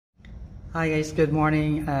Hi guys, good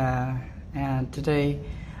morning. And today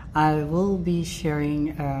I will be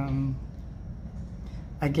sharing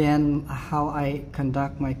again how I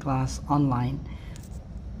conduct my class online.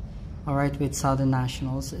 All right, with Southern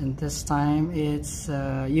Nationals, and this time it's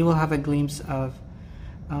you will have a glimpse of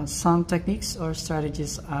some techniques or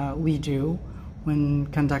strategies we do when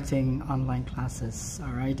conducting online classes.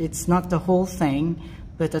 All right, it's not the whole thing,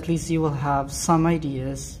 but at least you will have some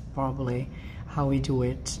ideas probably how we do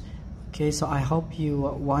it. Okay, so I hope you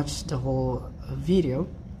watch the whole video.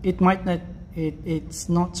 It might not, it's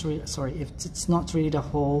not really, sorry, if it's not really the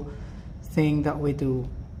whole thing that we do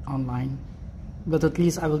online, but at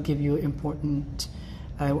least I will give you important,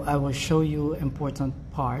 I will show you important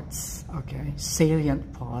parts, okay,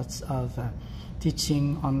 salient parts of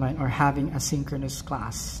teaching online or having a synchronous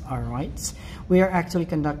class. All right, we are actually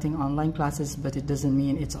conducting online classes, but it doesn't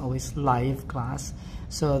mean it's always live class.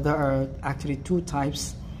 So there are actually two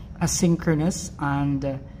types: asynchronous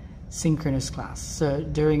and synchronous class. So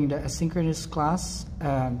during the asynchronous class,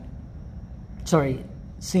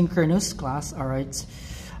 synchronous class, all right,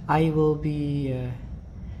 I will be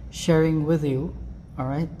sharing with you, all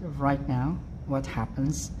right, right now what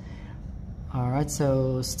happens. All right,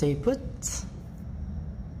 so stay put.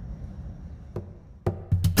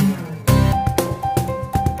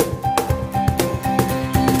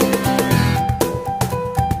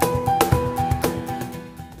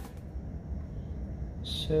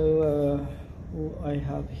 So who I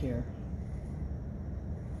have here?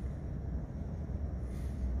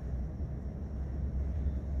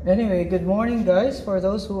 Anyway, good morning guys, for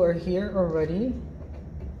those who are here already.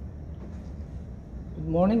 Good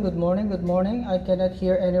morning, good morning, good morning. I cannot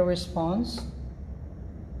hear any response.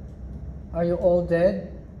 Are you all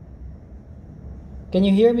dead? Can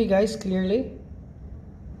you hear me guys clearly?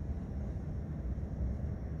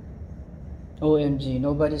 OMG,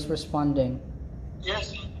 nobody's responding.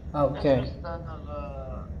 Yes. Okay.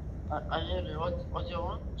 I hear you. What you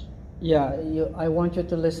want? Yeah, I want you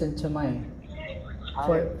to listen to mine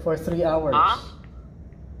for 3 hours. Huh?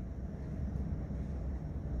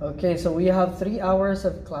 Okay, so we have 3 hours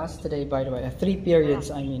of class today, by the way. 3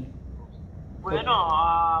 periods, I mean.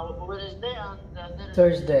 Wednesday and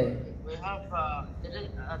Thursday. We have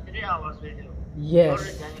 3 hours with you. Yes.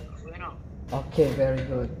 Already, we know. Okay, very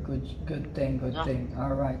good. Good thing. Yeah.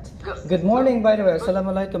 All right. Good morning, by the way.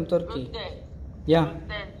 Assalamualaikum, Turkey. Good day. Yeah. Good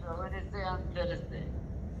day. Wednesday and Thursday.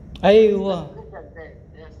 Aywa. Good day.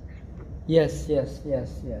 Yes. Yes.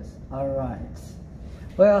 All right.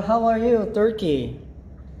 Well, how are you, Turkey?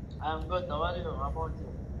 I'm good. How are you? How about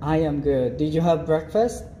you? I am good. Did you have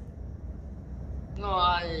breakfast? No,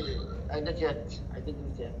 I didn't yet. I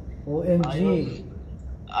didn't yet. OMG.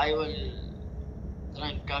 I will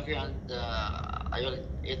drink coffee and I will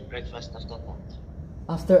eat breakfast after that.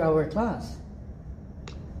 After our class?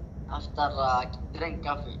 After drink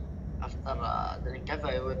coffee. After drink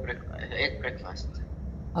coffee, I will eat breakfast.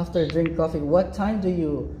 After drink coffee, what time do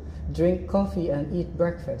you drink coffee and eat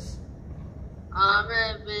breakfast?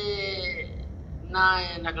 Maybe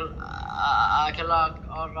 9 o'clock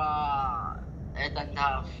or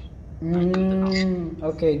 8:30.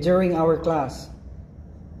 Okay, during our class.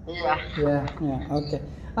 Yeah. Okay.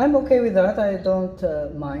 I'm okay with that. I don't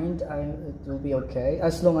mind. It will be okay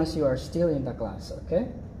as long as you are still in the class. Okay.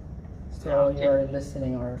 So Okay. you're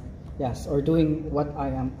listening or doing what I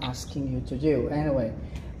am asking you to do. Anyway,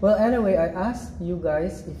 I asked you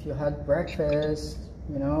guys if you had breakfast.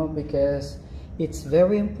 You know, because it's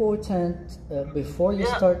very important before you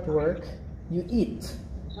start work, you eat.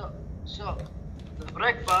 So the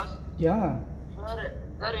breakfast. Yeah.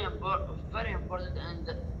 Very important in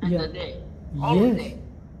Yeah. the day. Yes. Day.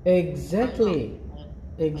 Exactly.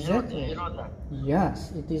 You know that.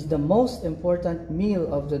 Yes, it is the most important meal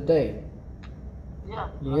of the day. Yeah.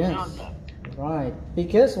 Yes. I know that. Right.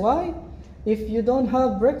 Because why? If you don't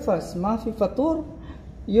have breakfast, mafi fatur,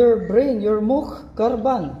 your brain, your mukh,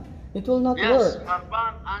 karban, it will not Yes, work.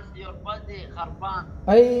 karban and your body karban.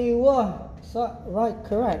 Aywa. Right,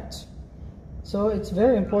 correct. So it's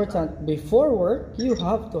very important before work, you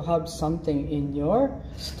have to have something in your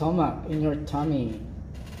stomach, in your tummy.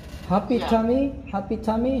 Happy tummy, happy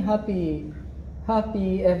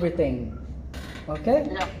everything. Okay?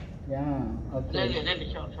 Yeah, okay.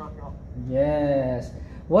 Really, sure. Yes.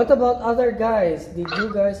 What about other guys? Did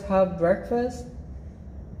you guys have breakfast?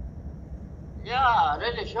 Yeah,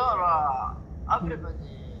 really sure.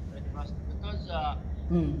 Everybody breakfast because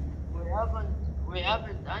we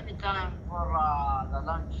haven't any time for the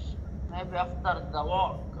lunch. Maybe after the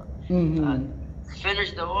work.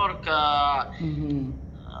 Finish the work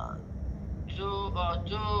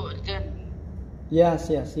 2:10 Yes,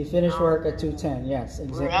 yes. You finish work at 2:10. Yes, We're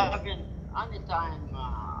exactly. having any time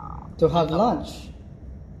To have lunch.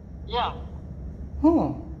 yeah.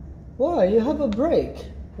 Huh. Why? You have a break.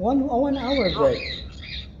 One hour No, break.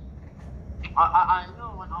 I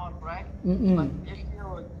know 1 hour break, Mm-mm. but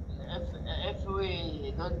if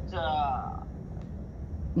we don't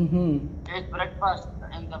Mm-hmm. eat breakfast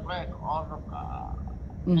in the break or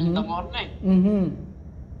in Mm-hmm. the morning, Mm-hmm.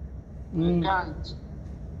 we Mm. can't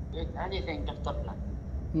eat anything after lunch.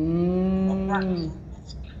 Mm.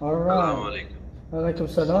 All right. Alaikum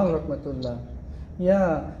salam rahmatullah.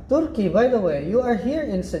 Yeah. Turkey, by the way, you are here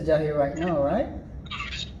in Sajahi right now, right?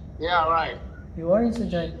 Yeah, right. You are in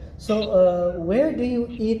Sajahi. So, where do you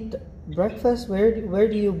eat breakfast? Where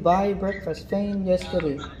do you buy breakfast? Fame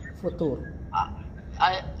yesterday, futur.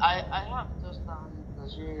 I have to stand the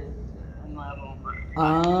cheese in my room.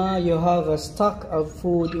 Ah, you have a stock of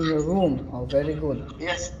food in your room. Oh, very good.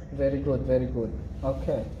 Yes. Very good, very good.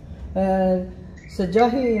 Okay. And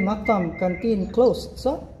Sajahi Matam canteen closed,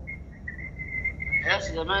 so?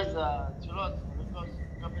 Yes, the mess closed because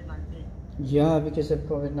COVID-19. Yeah, because of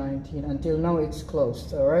COVID-19. Until now, it's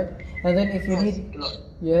closed. All right. And then if you Yes, need, closed.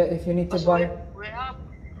 yeah, if you need to But buy we have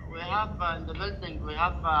in the building we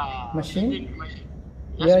have machine. vending machine.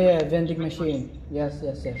 Yeah, yeah, machine. vending machine. Yes,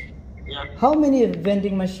 yes, yes. Yeah. How many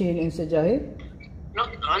vending machine in Sajahi? Not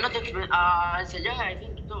Sajahi, I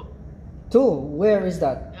think two. Two. Where is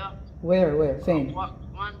that? Yeah. Where? Fame.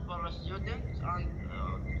 One for students and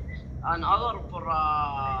another for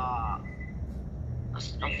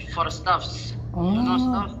staffs. You know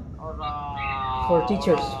staff or For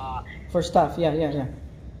teachers. For staff. Yeah, yeah, yeah.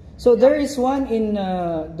 So there is one in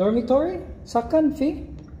dormitory, Sakan fee.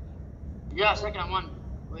 Yeah, second one.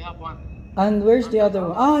 We have one. And where's the other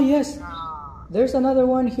one? Ah, yes. Uh, There's another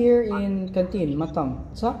one here in canteen, Matam.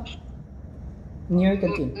 Sa? Near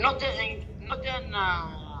canteen. Not in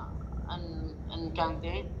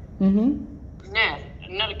canteen. Mm-hmm. Near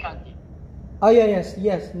canteen. Oh yeah, yes.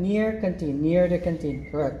 Near canteen. Near the canteen.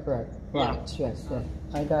 Correct. Right. Yeah. Yes.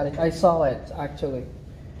 I got it. I saw it actually.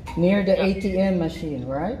 Near the Yeah. ATM machine,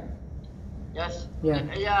 right? Yes. Yeah.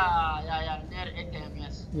 Yeah. Near ATM.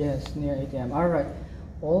 Yes. Yes, near ATM. All right.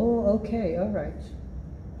 Oh, okay. All right.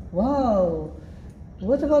 Wow.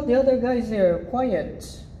 What about the other guys there? Quiet.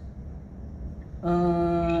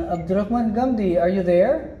 Abdurrahman Gamdi, are you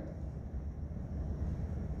there?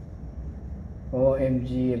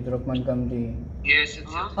 OMG, Abdurrahman Gamdi. Yes.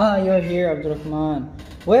 Ah, you're here, Abdurrahman.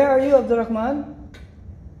 Where are you, Abdurrahman?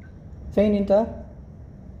 Faininta?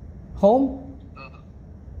 Home?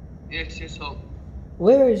 Yes, home.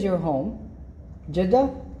 Where is your home? Jeddah?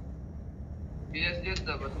 Yes,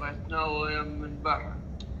 Jeddah, but right now I am in Baha.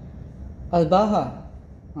 Al-Baha?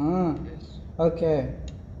 Ah, Yes. okay.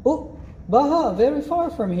 Oh, Baha, very far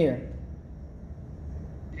from here.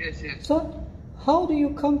 Yes. So, how do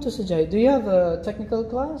you come to Sajahi? Do you have a technical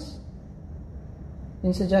class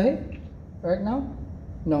in Sajahi right now?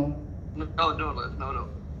 No. No.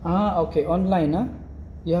 Ah, okay. Online, huh?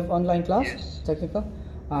 You have online class? Yes. Technical?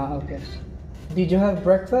 Ah, okay. Did you have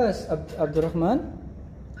breakfast, Abdurrahman?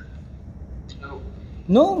 No.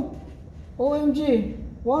 No? OMG.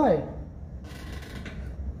 Why?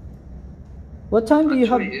 What time do you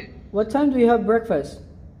have? Actually, What time do you have breakfast?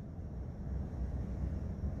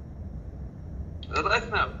 Right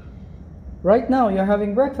now. Right now, you're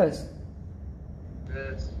having breakfast.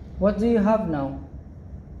 Yes. What do you have now?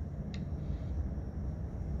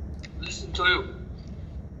 Listen to you.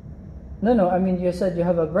 No. I mean, you said you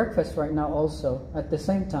have a breakfast right now also at the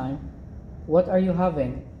same time. What are you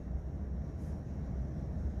having?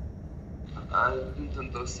 I didn't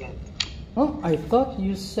understand. Oh, I thought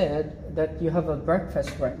you said that you have a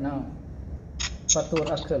breakfast right now. Fatur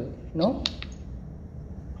akal. No?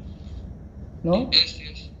 No?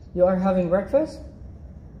 Yes. You are having breakfast?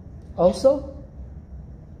 Also?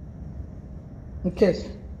 Okay.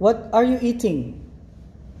 What are you eating?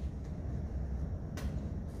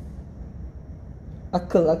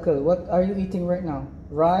 Akal. What are you eating right now?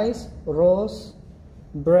 Rice, rose,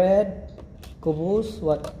 bread, kubus,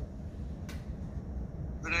 what?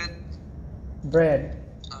 Bread.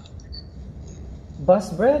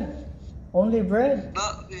 Bus bread? Only bread?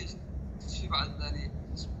 لا في شيء بعد ثاني.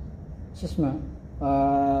 Shisma.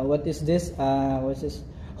 What is this? What's this?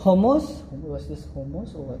 Hummus? Was this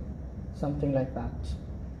hummus or what? Something like that.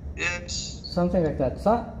 Yes. Something like that.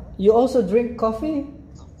 So, you also drink coffee?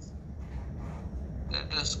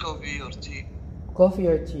 Yes, coffee or tea. Coffee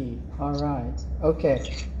or tea. Alright.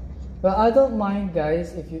 Okay. Well, I don't mind,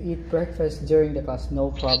 guys, if you eat breakfast during the class. No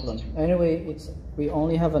problem. Anyway, we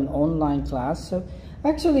only have an online class. So,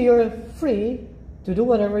 actually, you're free to do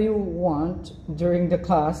whatever you want during the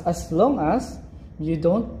class, as long as you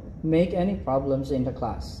don't make any problems in the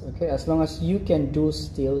class. Okay, as long as you can do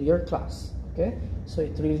still your class. Okay, so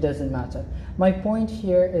it really doesn't matter. My point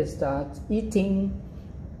here is that eating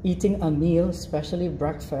a meal, especially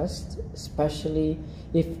breakfast, especially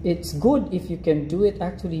if it's good if you can do it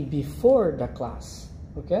actually before the class.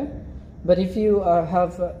 Okay, but if you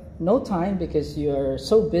have no time because you're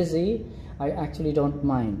so busy, I actually don't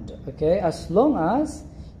mind. Okay, as long as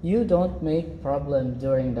you don't make problem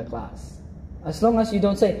during the class. As long as you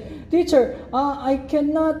don't say, teacher, I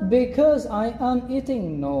cannot because I am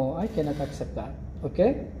eating. No, I cannot accept that.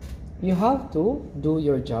 Okay, you have to do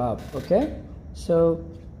your job. Okay, so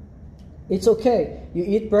it's okay. You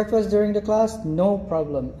eat breakfast during the class, no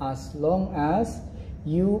problem, as long as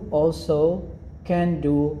you also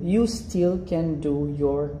you still can do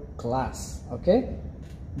your class. Okay,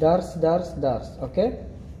 dars, okay?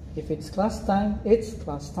 If it's class time, it's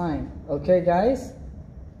class time. Okay, guys?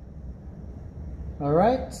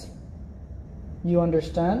 Alright? You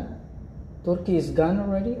understand? Turkey is gone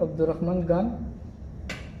already? Abdurrahman gone?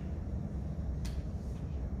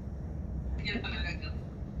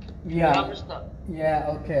 Yeah.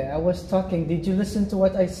 Yeah, okay. I was talking. Did you listen to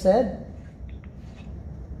what I said?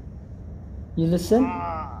 You listen?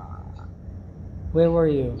 Where were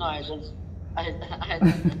you? No, I don't.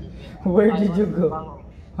 Where did you go?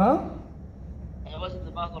 Huh? I was in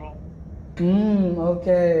the bathroom.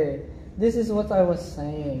 Okay. This is what I was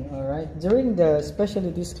saying, alright? During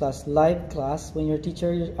especially this class, live class, when your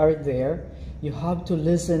teachers are there, you have to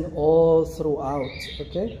listen all throughout,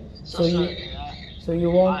 okay? So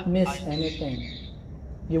you won't miss anything.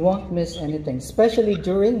 You won't miss anything, especially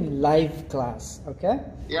during live class, okay?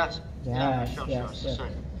 Yes. Yes, Sure.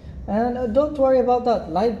 And don't worry about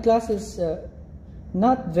that. Live class is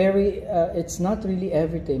not very, it's not really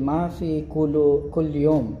every day. Mafi kul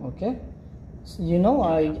yom, okay? So, you know,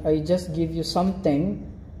 I just give you something,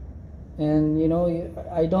 and you know,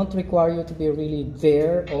 I don't require you to be really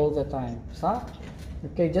there all the time. So,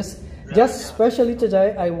 okay, just especially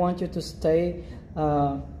today, I want you to stay,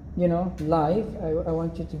 you know, live. I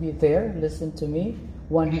want you to be there, listen to me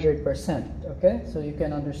 100%. Okay, so you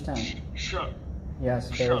can understand. Sure.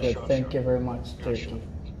 Yes, very good. Thank you very much, Turkey.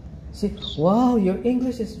 See, wow, your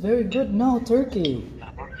English is very good now, Turkey.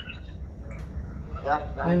 Yeah.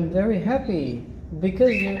 I'm very happy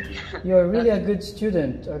because you're really a good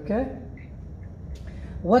student. Okay.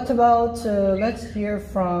 What about let's hear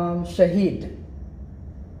from Shahid.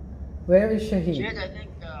 Where is Shahid? Shahid, I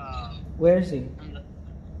think. Where is he?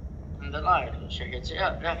 In the light. Shahid.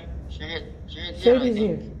 Yeah. Shahid is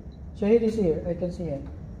here. Shahid is here. I can see him.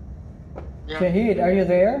 Yeah. Shahid, are you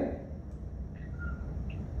there?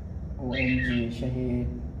 OMG, Shahid.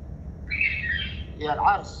 Yeah,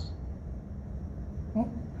 Al-Ars. Oh,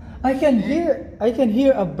 I can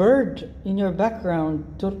hear a bird in your background,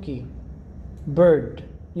 Turkey. Bird.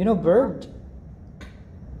 You know bird?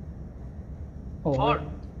 Oh,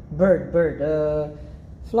 bird.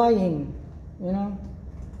 Flying. You know?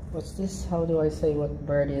 What's this? How do I say what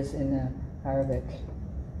bird is in Arabic?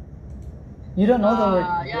 You don't know the word?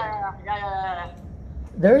 Yeah.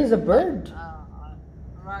 There is a bird.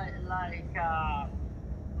 Like, I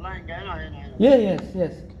know. Yeah, yes.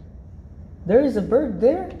 There is a bird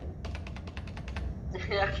there?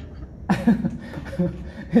 Yeah.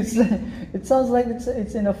 It sounds like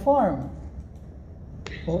it's in a farm.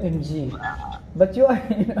 OMG. But you are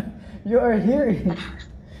here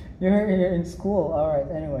you're here in school. Alright,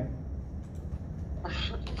 anyway.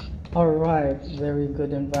 Alright, very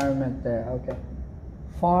good environment there. Okay.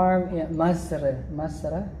 Farm in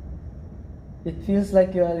Masra. It feels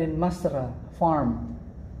like you are in Masra farm.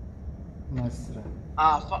 Masra.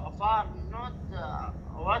 Farm, not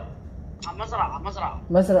what? Mazra.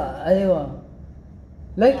 Masra, aywa.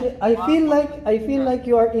 Like I feel like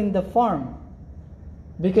you are in the farm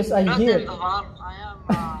because I Not hear. in the farm. I am.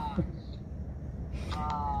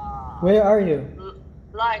 Where are you?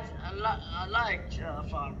 Like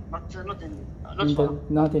farm, but not farm.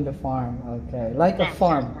 Not in the farm. Okay, like a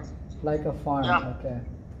farm. Yeah. Okay.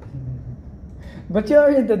 But you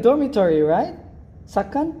are in the dormitory, right?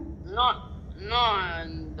 Sakan? No,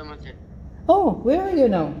 in the mountain. Oh, where are you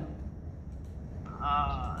now?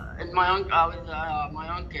 In my with my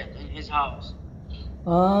uncle in his house.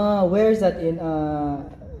 Where is that? In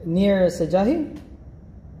near Sajahi?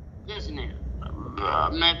 Yes, near.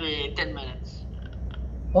 Maybe 10 minutes.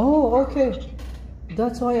 Oh, okay.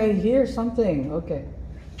 That's why I hear something. Okay.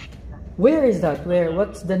 Where is that? Where?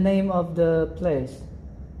 What's the name of the place?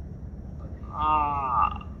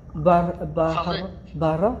 Barra?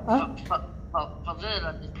 Barra?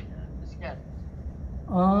 Fadila.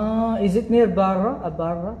 Is it near Barra?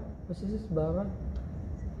 Barra? What is this? Barra?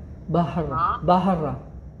 Bahara. Huh? Bahara.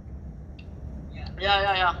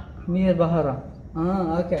 Yeah. Near Bahara.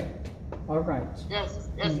 Okay. All right. Yes,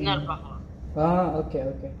 near Bahra.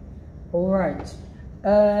 Okay. All right.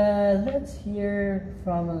 Let's hear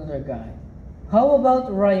from another guy. How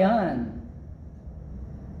about Ryan?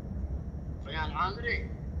 Ryan Andre?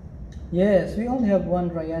 Yes, we only have one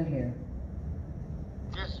Ryan here.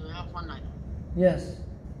 Yes, we have one night. Yes.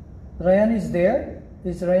 Ryan is there?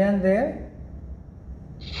 Is Ryan there?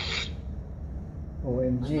 I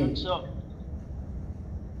OMG. think so.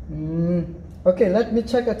 Okay, let me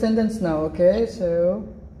check attendance now, okay? So,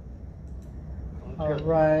 all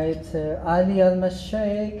right. Ali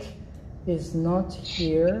Al-Mashaykh is not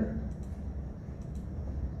here.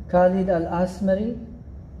 Khalid Al-Asmari,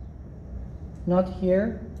 not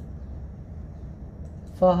here.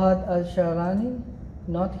 Fahad Al-Sharani,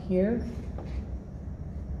 not here.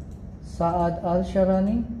 Saad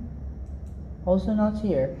Al-Sharani, also not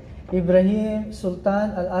here. Ibrahim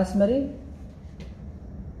Sultan Al-Asmari,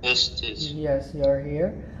 Yes, teacher. yes, you are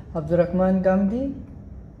here. Abdurrahman Gamdi,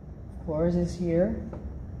 of course, is here.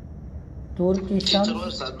 Turki Shams,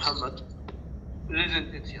 Muhammad.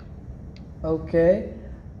 Present, teacher. okay.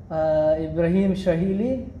 Ibrahim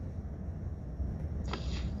Shahili,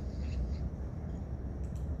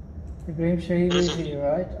 Ibrahim Shahili is here,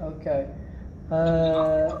 right? Okay.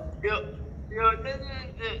 You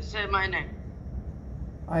didn't say my name.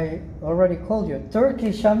 I already called you. Turki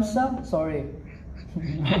Shamsa, sorry.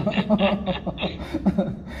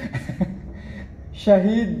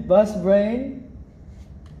 Shahid Basbrain.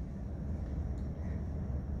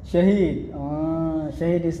 Shahid.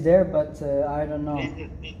 Shahid is there, but I don't know.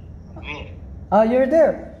 You're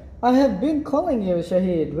there. I have been calling you,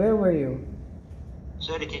 Shahid. Where were you?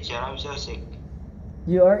 Sorry, teacher, I'm so sick.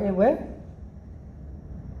 You are in where?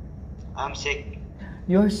 I'm sick.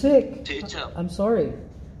 You're sick. Teacher. I'm sorry.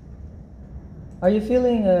 Are you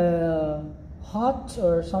feeling hot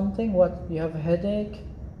or something? What? You have a headache?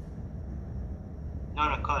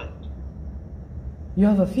 No, cold. You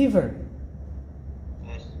have a fever?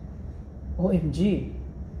 Yes. OMG.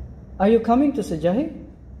 Are you coming to Sajahi?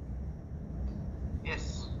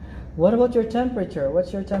 Yes. What about your temperature?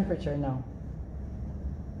 What's your temperature now?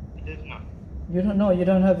 I don't know. You don't know. You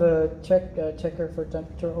don't have a checker for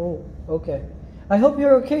temperature. Oh, okay. I hope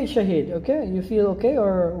you're okay, Shahid. Okay, you feel okay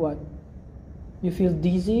or what? You feel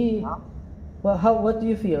dizzy? No. Well, what do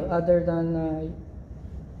you feel other than?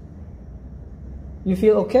 You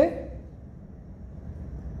feel okay?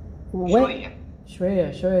 When?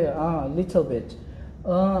 Shreya. A little bit.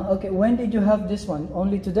 Okay. When did you have this one?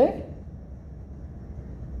 Only today?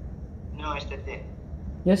 No, yesterday.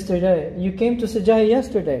 Yesterday. You came to Sajahi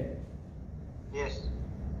yesterday? Yes.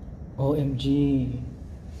 OMG.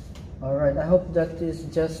 Alright, I hope that is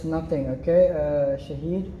just nothing, okay,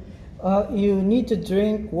 Shahid? You need to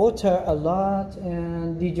drink water a lot.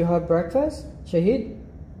 And did you have breakfast, Shahid?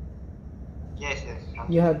 Yes.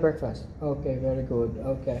 You had breakfast. Okay, very good.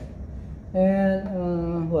 Okay.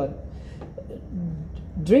 And what?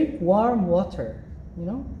 Drink warm water,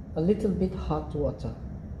 a little bit hot water.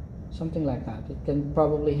 Something like that. It can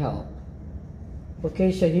probably help.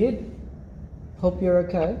 Okay, Shahid? Hope you're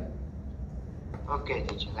okay. Okay,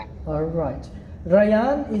 teacher. Thank you. All right.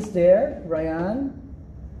 Ryan is there. Ryan.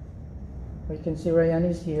 We can see Ryan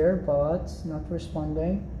is here, but not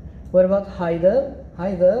responding. What about Haidar?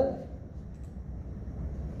 Haidar?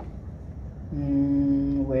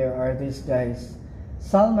 Where are these guys?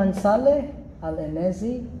 Salman Saleh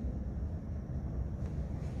Al-Enezi.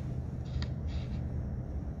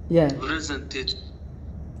 Yeah. Present, teacher.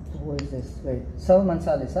 Who is this? Wait. Salman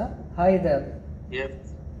Saleh, huh? Haidar. Yep.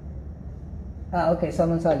 Okay,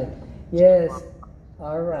 Salman Saleh. Yes.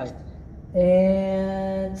 All right.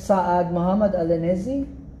 And Saad Muhammad Al-Enezi.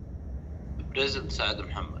 Present, Saad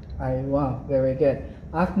Muhammad. Wow, very good.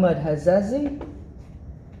 Ahmad Hazazi.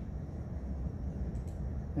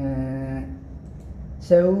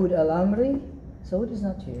 Saud Al-Amri. Saud is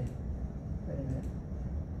not here. Wait a minute.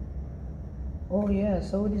 Oh yeah,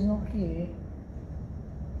 Saud is not here.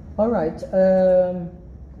 All right.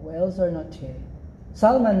 Who else are not here?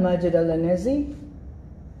 Salman Majid Al-Enezi.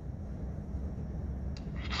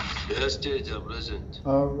 Yes, teacher, present.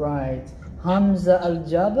 All right. Hamza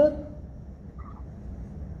Al-Jabir.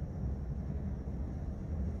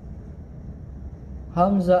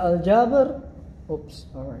 Hamza Al-Jabir. Oops,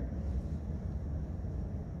 all right.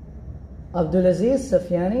 Abdulaziz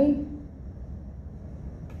Safiani.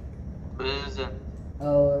 Present.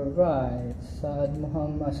 All right. Saad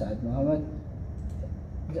Muhammad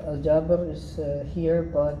Al-Jabir is here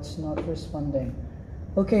but not responding.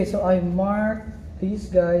 Okay, so I marked these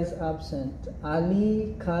guys absent.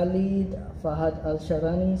 Ali, Khalid, Fahad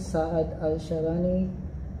Al-Sharani, Saad Al-Sharani,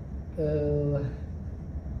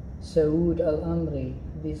 Saud Al-Amri.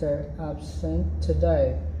 These are absent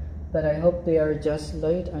today. But I hope they are just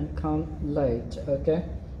late and come late, okay?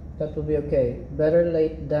 That will be okay. Better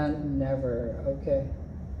late than never, okay?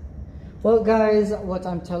 Well, guys, what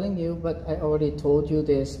I'm telling you, but I already told you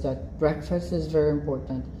this, that breakfast is very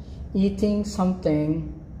important. Eating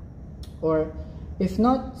something, or if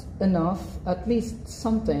not enough, at least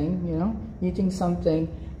something, you know, eating something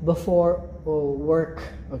before work,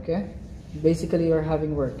 okay? Basically, you're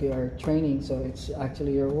having work, you are training, so it's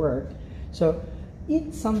actually your work. So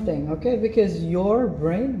eat something, okay? Because your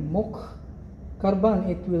brain, mukh, karban,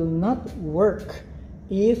 it will not work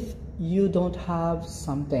if you don't have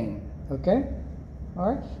something, okay?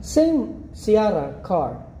 All right. Same siyara,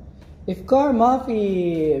 car. If car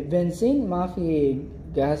mafi benzene, mafi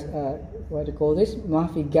gas, what do you call this?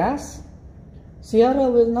 Mafi gas,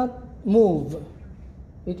 siyara will not move.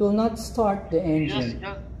 It will not start the engine.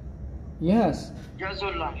 Yes.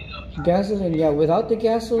 Gasoline. Gasoline, yeah. Without the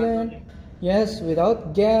gasoline, yes,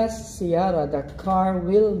 without gas, siyara, the car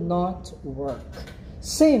will not work.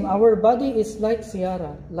 Same, our body is like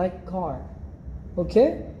siyara, like car.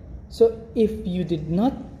 Okay? So if you did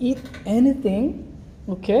not eat anything,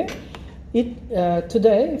 okay,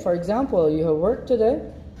 today, for example, you have worked today,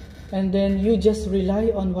 and then you just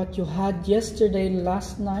rely on what you had yesterday,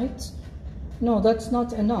 last night. No, that's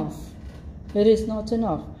not enough. It is not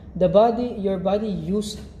enough. Your body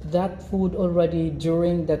used that food already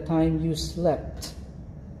during the time you slept.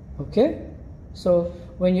 Okay? So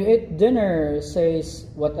when you eat dinner, say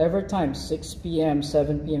whatever time, 6 p.m.,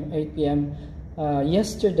 7 p.m., 8 p.m.,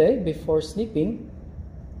 yesterday before sleeping,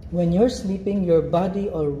 when you're sleeping, your body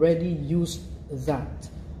already used that.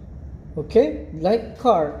 Okay? Like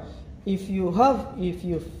car. If you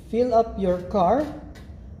fill up your car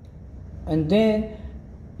and then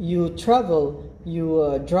you travel,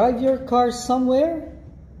 you drive your car somewhere,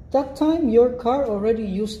 that time your car already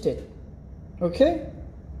used it. Okay?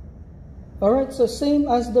 Alright, so same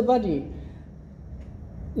as the body.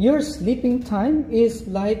 Your sleeping time is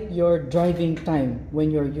like your driving time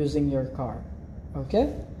when you're using your car.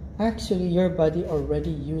 Okay? Actually, your body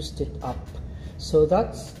already used it up. So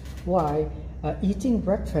that's why eating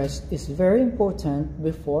breakfast is very important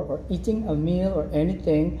before, or eating a meal or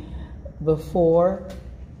anything before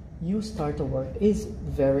you start to work is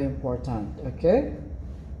very important. Okay?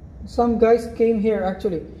 Some guys came here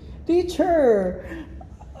actually, teacher,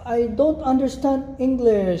 I don't understand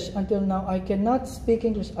English until now. I cannot speak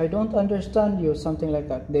English. I don't understand you. Something like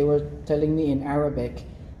that. They were telling me in Arabic,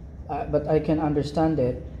 but I can understand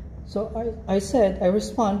it. So I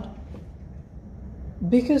respond,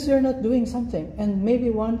 because you're not doing something. And maybe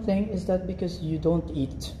one thing is that because you don't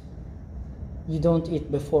eat. You don't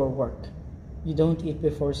eat before work. You don't eat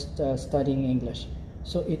before studying English.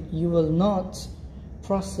 So you will not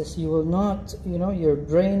process, you will not, your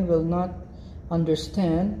brain will not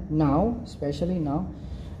understand now, especially now,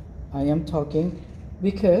 I am talking,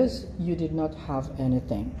 because you did not have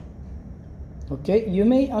anything. Okay, you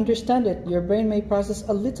may understand it, your brain may process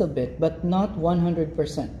a little bit, but not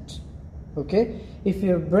 100%. Okay, if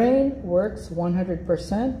your brain works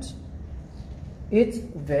 100%, it's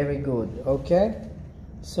very good. Okay,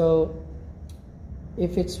 so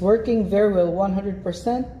if it's working very well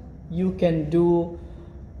 100%, you can do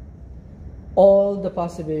all the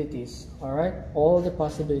possibilities. All right, all the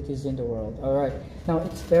possibilities in the world. All right, now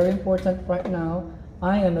it's very important right now.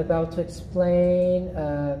 I am about to explain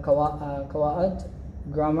Qawaid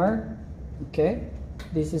grammar. Okay,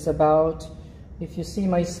 this is about, if you see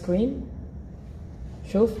my screen,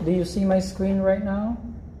 Shuf, do you see my screen right now?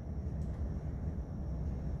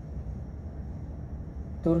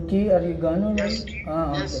 Turkey, are you gone? Yes.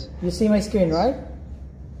 Okay. You see my screen, right?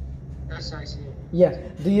 Yes, I see. Yeah.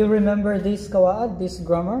 Do you remember this qawaid, this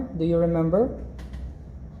grammar? Do you remember?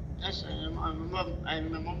 Yes, I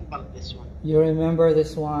remember this one. You remember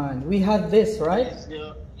this one. We had this, right? Yes,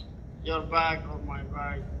 your bag or my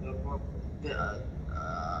bag.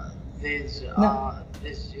 This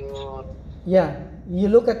your. Yeah. You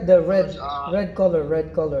look at the red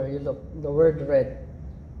color. You look the word red.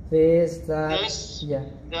 This, that, This, yeah.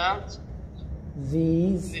 that.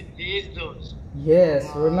 These. Those. Yes.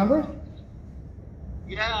 Remember?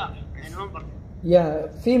 Yeah, I remember. Yeah.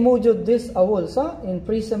 في موجود this أول صح? In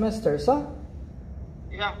pre-semester صح?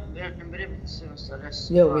 Yeah, they're in previous semester.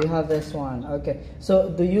 Yes. Yeah, we have this one. Okay. So,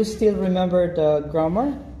 do you still remember the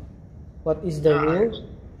grammar? What is the rule?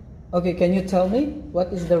 Okay, can you tell me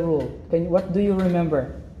what is the rule? What do you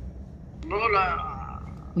remember? Rule,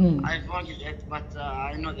 I forget it, but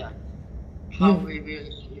I know that. How we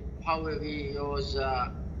use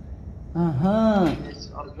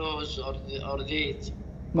this or those or these.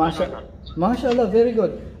 MashaAllah, very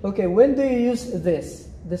good. Okay, when do you use this?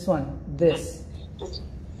 This one, this.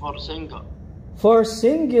 For single. For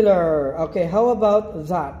singular. Okay, how about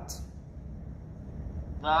that?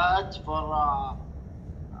 That for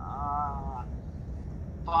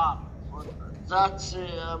far. That's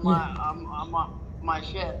my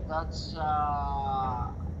shirt. That's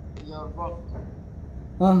your book.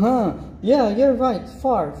 Yeah, you're right.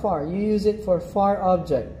 Far, far. You use it for far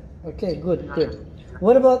object. Okay, good, good.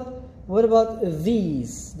 What about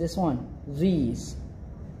these? This one, these.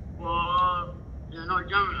 Well, you know,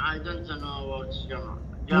 jam. I don't know what's jam.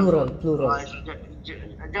 Plural. Like,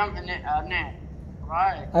 jam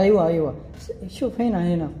right. أيوة. شوف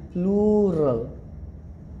هنا plural.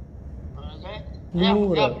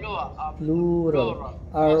 Plural.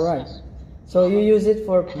 All right. So you use it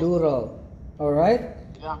for plural. All right.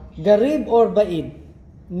 Yeah. Garib or ba'id?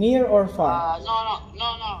 Near or far? No.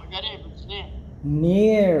 Garib, it's near.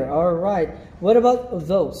 Near. All right. What about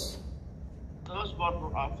those? Those for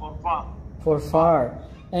far. For far.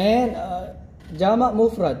 And jama'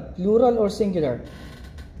 mufrad, plural or singular?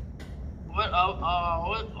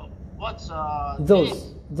 What's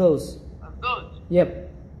those? Those. Yep.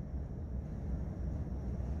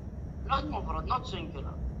 Not mufrad, not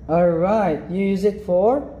singular. All right. You use it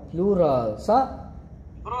for plural. Sa?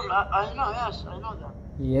 Plural. I know. Yes, I know that.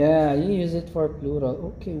 Yeah, you use it for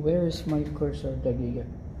plural. Okay, where is my cursor? Dagiga.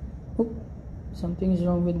 Oh, something is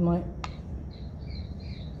wrong with my...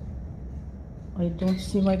 I don't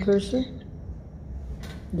see my cursor.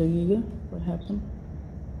 Dagiga, what happened?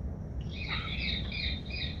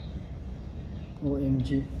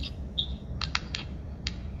 OMG.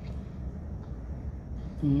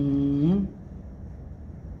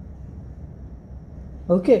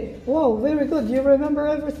 Okay. Wow, very good. You remember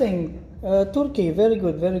everything. Turkey, very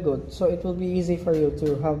good, very good. So it will be easy for you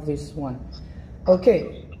to have this one.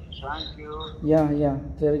 Okay. Thank you. Yeah,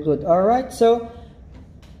 very good. All right. So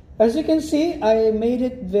as you can see, I made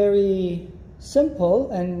it very simple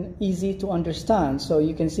and easy to understand. So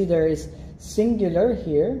you can see there is singular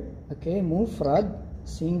here. Okay, mufrad,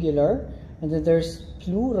 singular, and then there's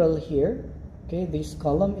plural here. Okay, this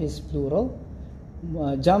column is plural,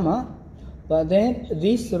 jama. But then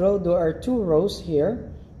this row, there are two rows here.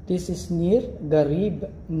 This is near, garib,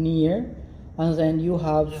 near, and then you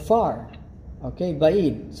have far. Okay,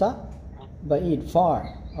 ba'id, ba'id,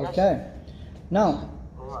 far. Okay. Now,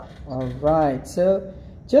 all right. So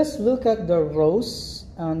just look at the rows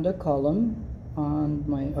and the column on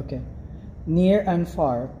my, okay. Near and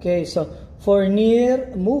far. Okay, so for near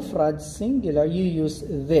mufrad singular, you use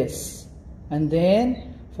this, and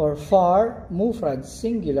then for far mufrad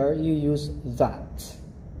singular, you use that.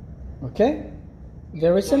 Okay,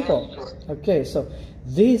 very simple. Okay, so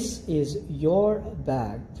this is your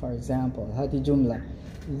bag, for example. Hadi jumla.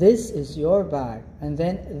 This is your bag, and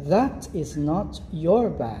then that is not your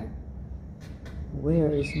bag. Where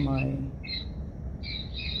is my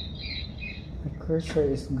cursor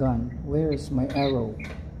is gone. Where is my arrow?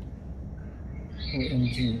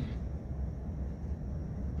 OMG.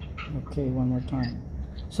 Okay, one more time.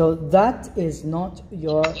 So that is not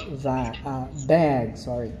your bag,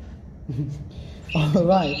 sorry. All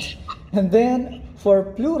right. And then for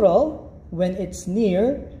plural, when it's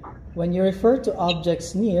near, when you refer to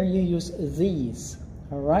objects near, you use these.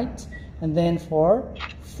 All right. And then for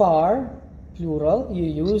far, plural, you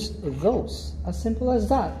use those. As simple as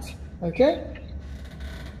that. Okay.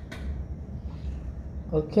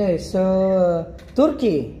 Okay, so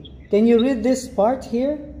Turkey, can you read this part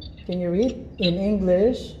here? Can you read in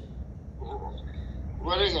English?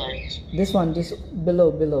 What is it? This one, this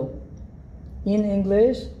below. In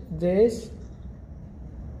English, this.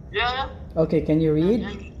 Yeah. Okay, can you read?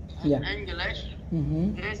 In English,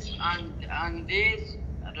 this and this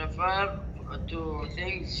refer to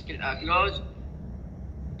things close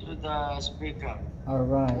to the speaker. All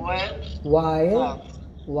right. While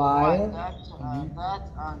that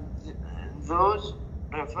and those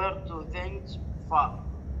refer to things far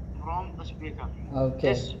from the speaker.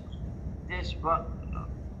 Okay. This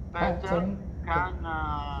pattern can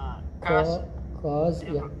cause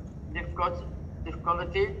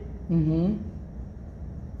difficulty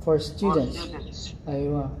for students.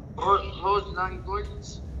 Aywa. Whose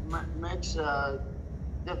language makes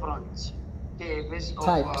different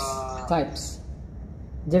types.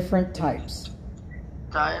 Different types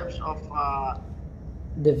of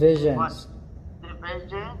divisions.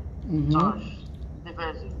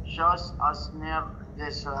 Division shows us near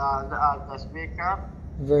this the speaker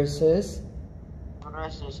versus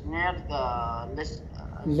versus near the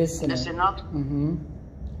listener. listener. Mm-hmm.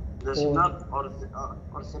 Listener or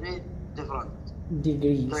three different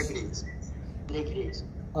Degrees degrees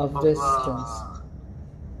of distance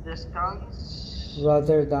distance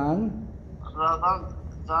rather than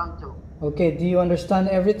two. Okay, do you understand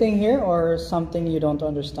everything here or something you don't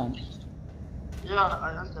understand? Yeah,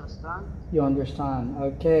 I understand. You understand,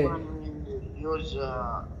 okay. When we use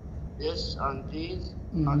this and these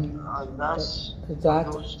Mm-hmm. and this That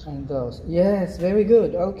and those. and those. Yes, very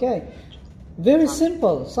good. Okay. Very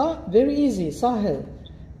simple. Very easy. Sahil.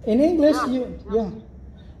 In English, Yes, yeah.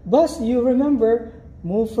 But you remember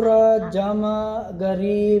mufrad, jama,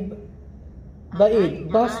 garib,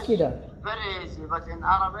 ba'id, bas kida. Very easy, but in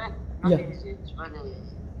Arabic, not Yeah. easy. It's very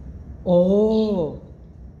Oh,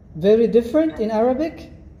 very different in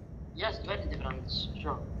Arabic? yes, very different.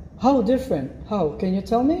 Sure. How different? How? Can you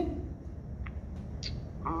tell me?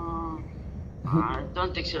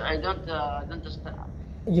 I don't understand.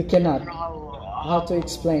 You I cannot. don't know How to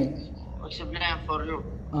explain? Explain for you.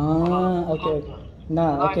 Okay.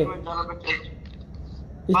 Nah, okay. Language Arabic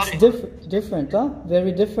is It's very different, huh?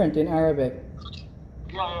 Very different in Arabic.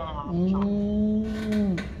 Sure.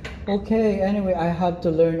 Okay, anyway, I have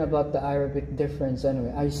to learn about the Arabic difference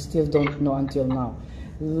anyway. I still don't know until now.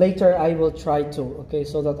 Later I will try to, okay,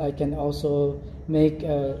 so that I can also make,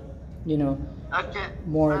 Okay.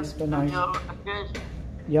 more And explanation. your occasion.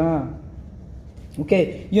 Yeah.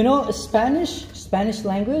 Okay, Spanish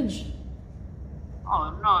language?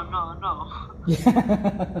 Oh, no.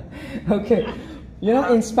 Yeah. Okay.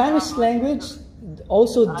 In Spanish language,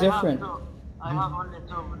 also different. I have only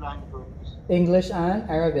two languages. English and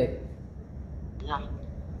Arabic. Yeah.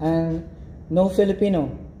 And no Filipino.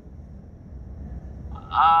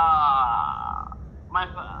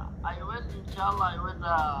 Inshallah, I will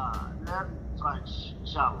learn French,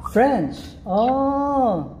 inshallah. French.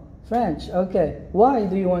 Oh, French. Okay. Why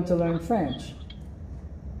do you want to learn French?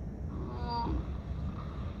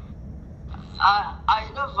 I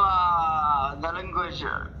love the language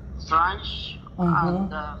French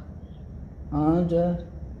and And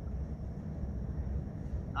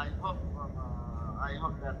I hope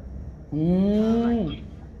that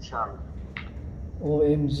inshallah.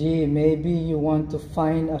 OMG, maybe you want to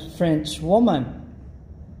find a French woman.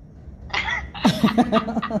 Maybe,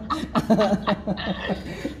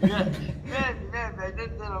 I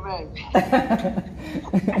don't know, maybe.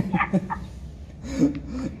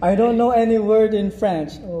 I don't know any word in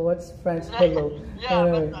French. Oh, what's French? Hello. Yeah,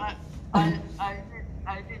 Anyway. but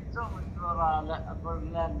I did so much for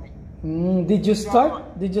learning. Did you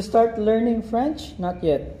start learning French? Not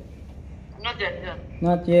yet. Not yet, yeah.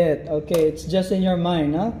 Not yet. Okay, it's just in your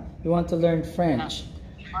mind, huh? You want to learn French.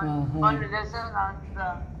 Only lesson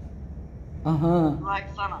and like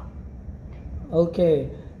Sana. Okay.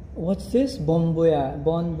 What's this? Bon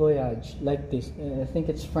voyage. Like this. I think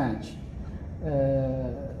it's French.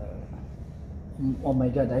 Oh my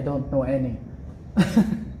God, I don't know any.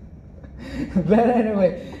 But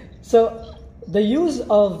anyway, so the use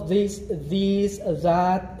of these,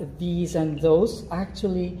 that, these, and those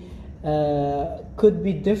actually could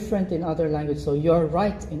be different in other languages. So you're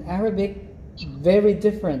right. In Arabic, very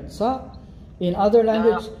different. So in other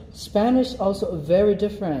language, Spanish also very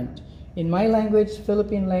different. In my language,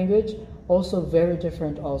 Philippine language, also very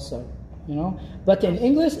different also. But in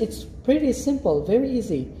English, it's pretty simple, very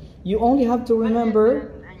easy. You only have to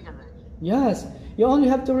remember. Yes, you only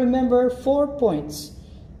have to remember 4 points: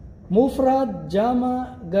 mufrad,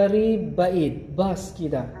 jama, garib, ba'id, bas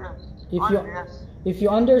kida. If you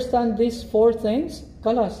understand these 4 things,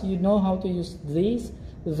 kalas, you know how to use these,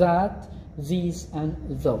 that, these, and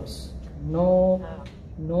those. No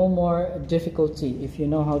more difficulty if you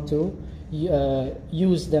know how to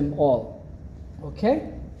use them all.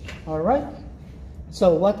 Okay? All right.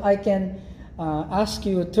 So what I can ask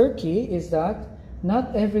you, Turkey, is that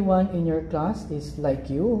not everyone in your class is like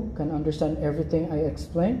you, can understand everything I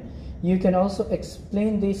explain. You can also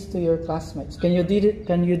explain this to your classmates. Can you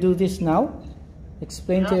do this now?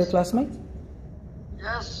 Explain to your classmates?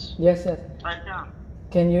 Yes. Yes. I can.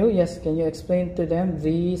 Can you? Yes. Can you explain to them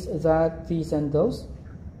these, that, these, and those?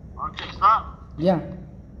 Okay, start. Yeah.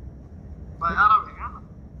 By Arabic,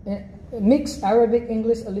 huh? Mix Arabic,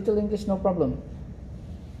 English, a little English, no problem.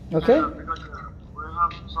 Okay? Because we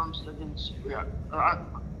have some students we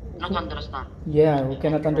not understand. Yeah, we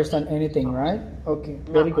cannot understand anything, right? Okay,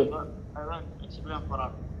 very good. I will explain for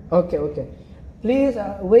us. Okay. Please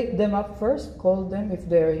wake them up first. Call them if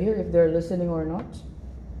they're here, if they're listening or not.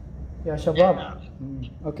 Yeah, Shabab.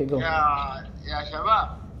 Okay, go. يا شباب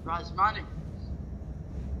اسمعني.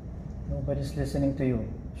 Nobody's listening to you.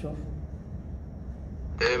 شوف.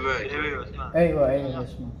 ايوه اسمع. ايوه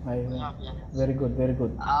اسمع. ايوه. Very good, very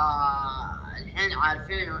good. الحين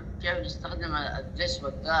عارفين كيف نستخدم this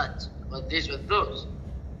والذات والthese والthose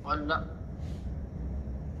ولا؟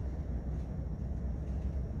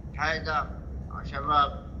 حيدر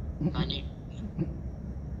شباب ثاني.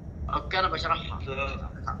 اوكي انا بشرحها.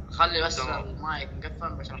 خلي بس المايك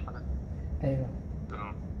مقفل بشرحها لك. ايوه.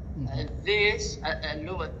 this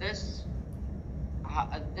اللي هو this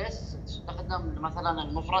تستخدم مثلا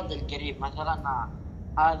المفرد القريب، مثلا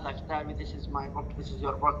هذا كتابي this is my book this is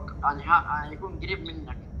your book، يعني يكون قريب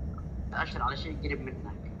منك، تأشر على شيء قريب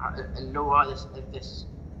منك اللي هو هذا this.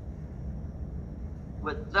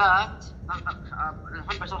 والذات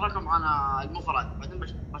الحين بشرح لكم عن المفرد، بعدين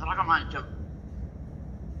بشرح لكم عن الجمع.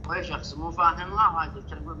 واي شخص مو فاهمها عادي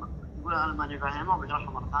يقول انا ماني فاهمها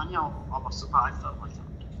وبشرحها مره ثانيه وابسطها اكثر واكثر.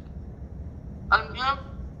 المهم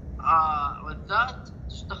والذات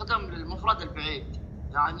تستخدم للمفرد البعيد،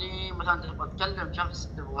 يعني مثلا تبغى تكلم شخص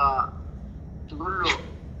تبغى تقول له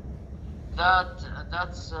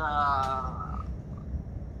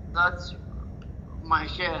that's my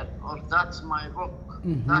share or that's my book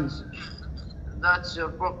that's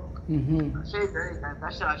your book. شيء بعيد، يعني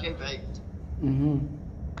تأشر على شيء بعيد.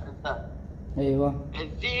 الذات. ايوه.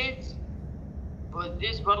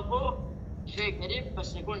 والذيس برضو شيء قريب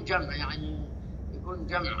بس يكون جمع، يعني يكون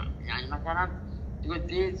جمع، يعني مثلا تقول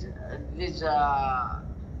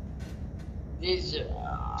these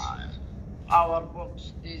our books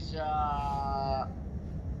these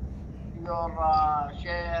your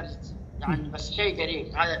shares، يعني بس شيء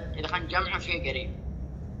قريب. هذا إذا كان جمع شيء قريب.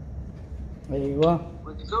 ايوه.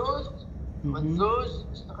 والثوز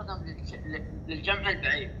استخدم للجمع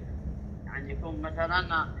البعيد، يعني يكون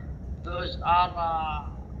مثلا those are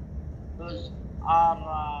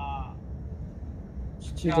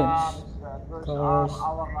students. those are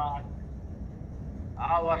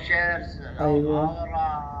our shares. أيوة.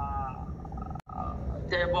 our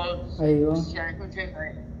tables. أيوة. يعني يكون شيء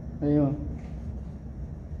بعيد. أيوة.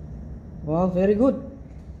 Wow, very good.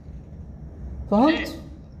 فهمت؟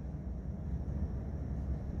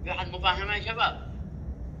 في أحد مو فاهمها يا شباب؟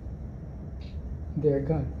 They're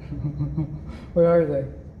gone. Where are they?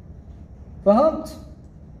 فهمت؟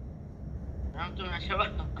 فهمتم يا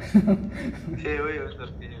شباب؟ ايوه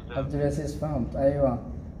عبد العزيز فهمت. أيوة.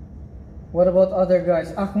 What about other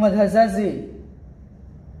guys? أحمد هزازي.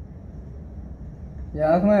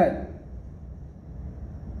 يا أحمد.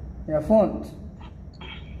 يا فونت.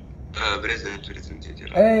 بريزنت.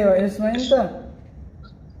 أيوة اسمه أنت؟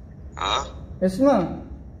 اسمه؟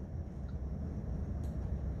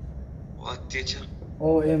 What teacher?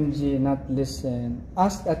 OMG, not listen.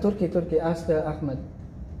 Ask Turkey. Ask Ahmed.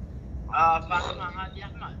 فاهمها هذه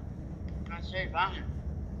أحمد؟ كان شيء فاهم.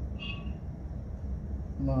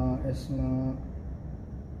 ما اسمه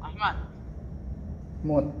أحمد.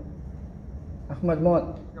 موت. أحمد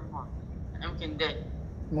موت. يمكن ده.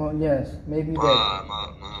 Yes, maybe ما that. ما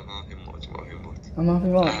في موت. ما في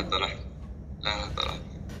موت. لا.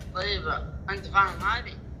 طيب أنت فاهم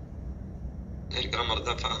هذه؟ الجرامر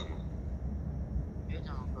ده فاهمه.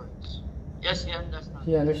 Yes, he understands.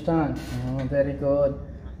 He understand. Oh, very good.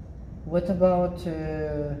 What about?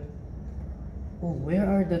 Where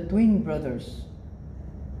are the twin brothers?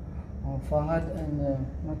 Oh, Fahad and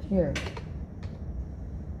not here.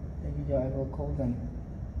 Maybe I will call them.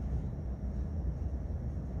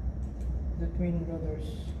 The twin brothers.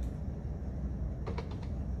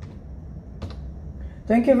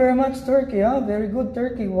 Thank you very much, Turkey. Very good,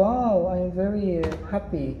 Turkey. Wow, I'm very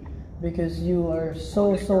happy because you are so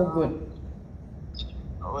good.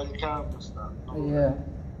 Welcome, Ustad. Yeah.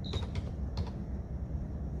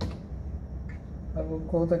 I will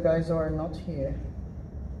call the guys who are not here.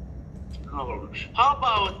 No problem. How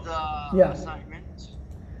about the assignment?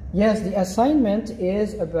 Yes, the assignment is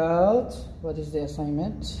about... What is the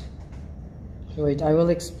assignment? Wait, I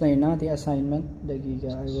will explain now the assignment.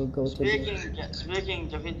 I will go to Speaking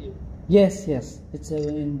the video. Yes. It's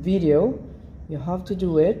in video. You have to do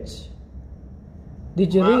it. Did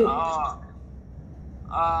you read?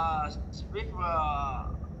 Speak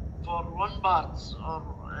for one part, or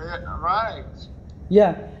right?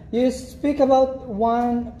 Yeah, you speak about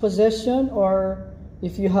one possession, or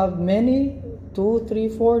if you have many, 2, 3,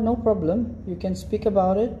 4, no problem. You can speak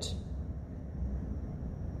about it.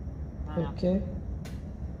 Okay.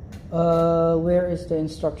 Where is the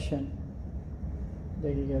instruction?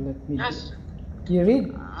 There you go. Let me. Yes. You read?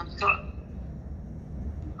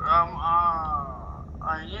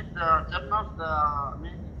 I need to turn off the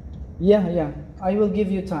meeting. Yeah. I will give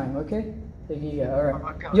you time. Okay. There you go. All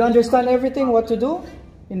right. You understand everything? What to do?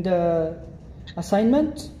 in the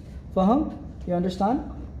assignment? فهم? You understand?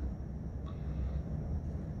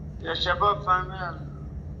 يا شباب فاهمين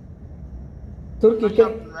Turkey, can,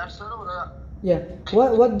 الأرسنال ولا لا؟ yeah.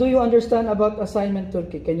 What do you understand about assignment,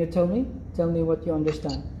 Turkey? Can you tell me? Tell me what you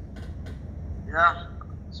understand. Yeah,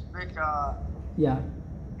 speak Yeah.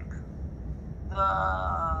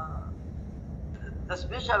 the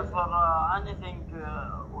special for anything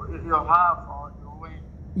you have or you win.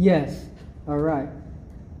 Yes. All right.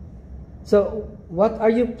 So, what are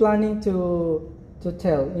you planning to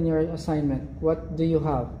tell in your assignment? What do you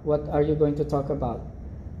have? What are you going to talk about?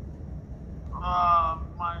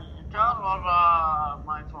 My car or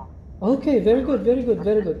my phone. Okay, very good, very good,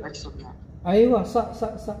 very good. Excellent. Aywa,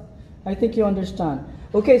 I think you understand.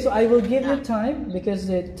 Okay, so I will give you time because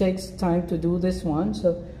it takes time to do this one.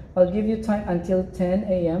 So I'll give you time until 10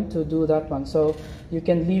 a.m. to do that one. So you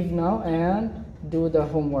can leave now and do the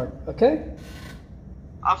homework, okay?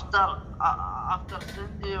 After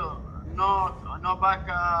send you no back.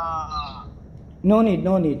 No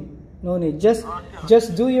need. Just Okay.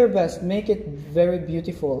 just do your best. Make it very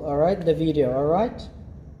beautiful, all right? The video, all right?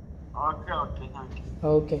 Okay, thank you.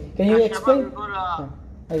 Okay. Can you يا explain? شباب يقول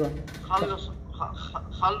أيوة.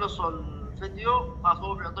 خلصوا الفيديو،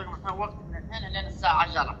 هو بيعطيكم الحين وقت من الحين لين الساعة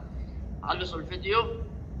 10. خلصوا الفيديو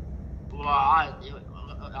وعادي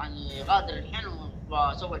يعني غادر الحين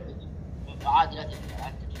وسوي الفيديو وعادي لا تبكي.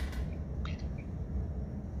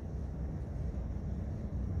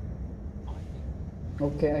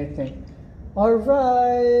 Okay, I think. All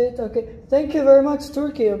right. Okay. Thank you very much,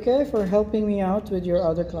 Turkey. Okay, for helping me out with your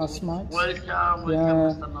other classmates. Welcome,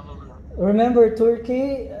 Yeah. Mr. Nabila. Remember,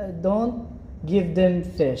 Turkey, don't give them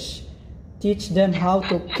fish. Teach them how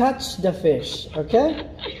to catch the fish. Okay?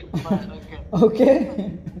 Okay?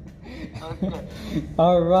 Okay.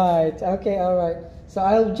 All right. Okay, all right. So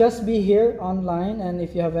I'll just be here online, and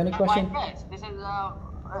if you have any question. This is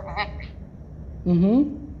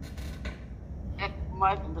Mm-hmm.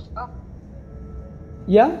 my stuff.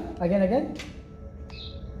 Yeah? Again?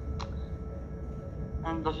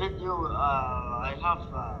 And the video, I have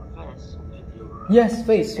face video. Yes,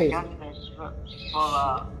 face. I can face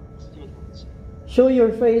for students. Show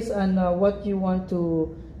your face and what you want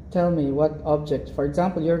to tell me. What object? For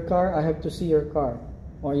example, your car. I have to see your car,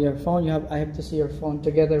 or your phone. I have to see your phone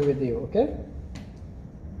together with you. Okay.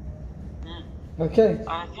 Okay.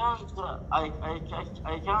 I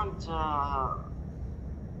can't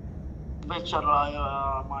picture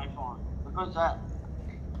my phone because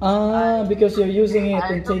Because you're using it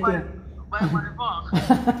and taking. my phone.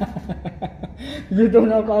 You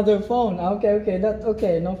don't have other phone. Okay. That's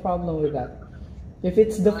okay. No problem with that. If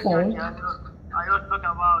it's the phone, I will talk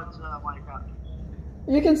about my car.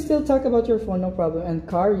 you can still talk about your phone. No problem. And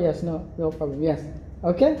car, yes, no problem. Yes.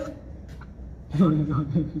 Okay.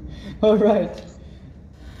 All right.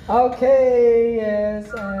 Okay, yes,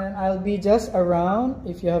 and I'll be just around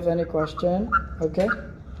if you have any question. Okay.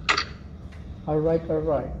 All right.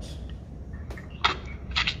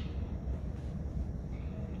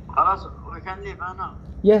 We can leave now.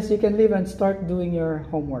 Yes, you can leave and start doing your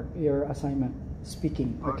homework, your assignment,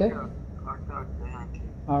 speaking. Okay. Okay, thank you.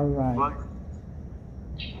 All right. Bye.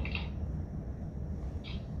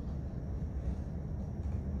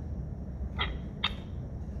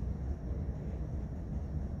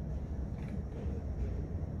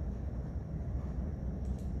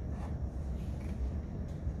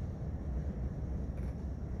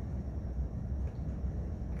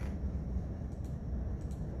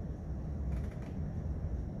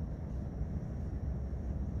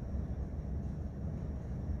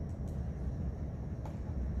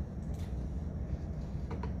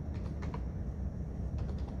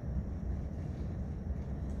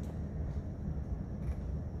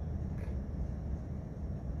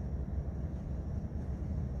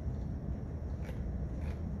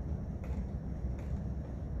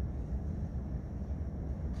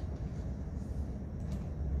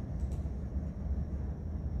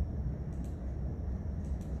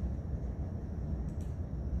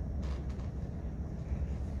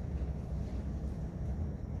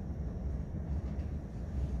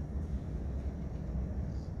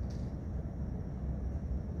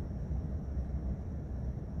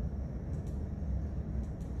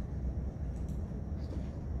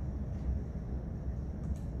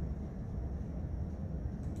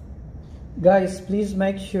 Guys, please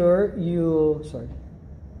make sure you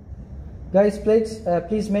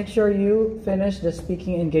please make sure you finish the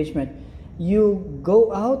speaking engagement. You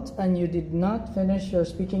go out and you did not finish your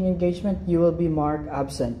speaking engagement, you will be marked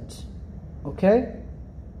absent. Okay?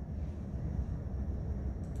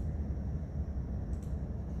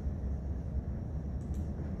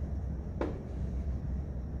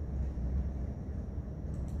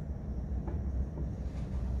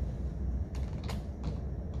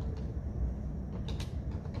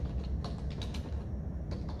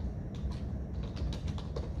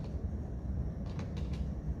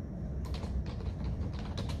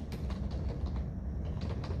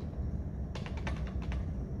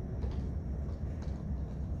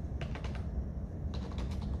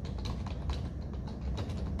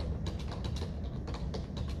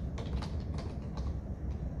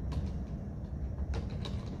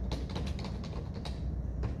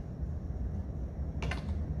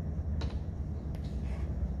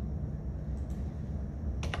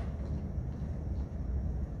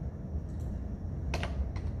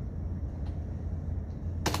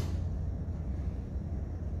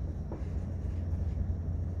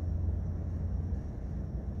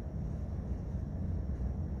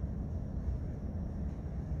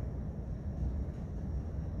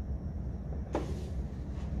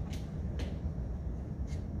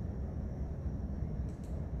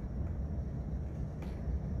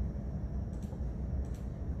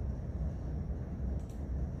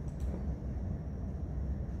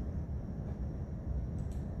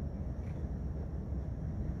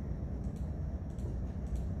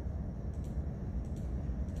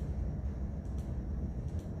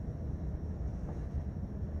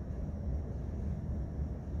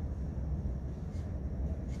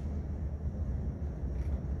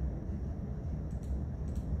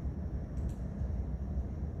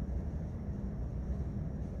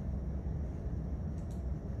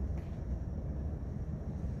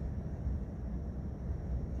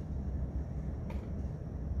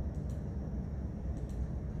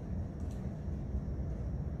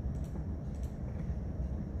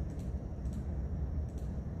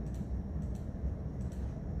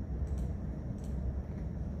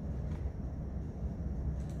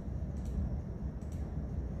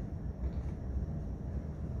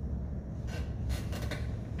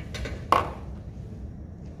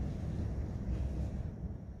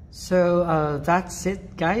 So that's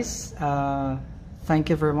it, guys. Thank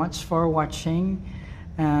you very much for watching,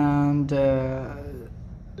 and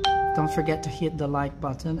don't forget to hit the like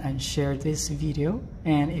button and share this video.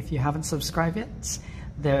 And if you haven't subscribed yet,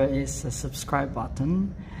 there is a subscribe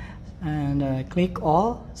button, and click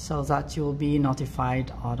all so that you'll be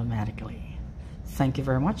notified automatically. Thank you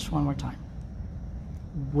very much. One more time.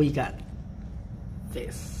 We got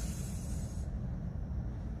this.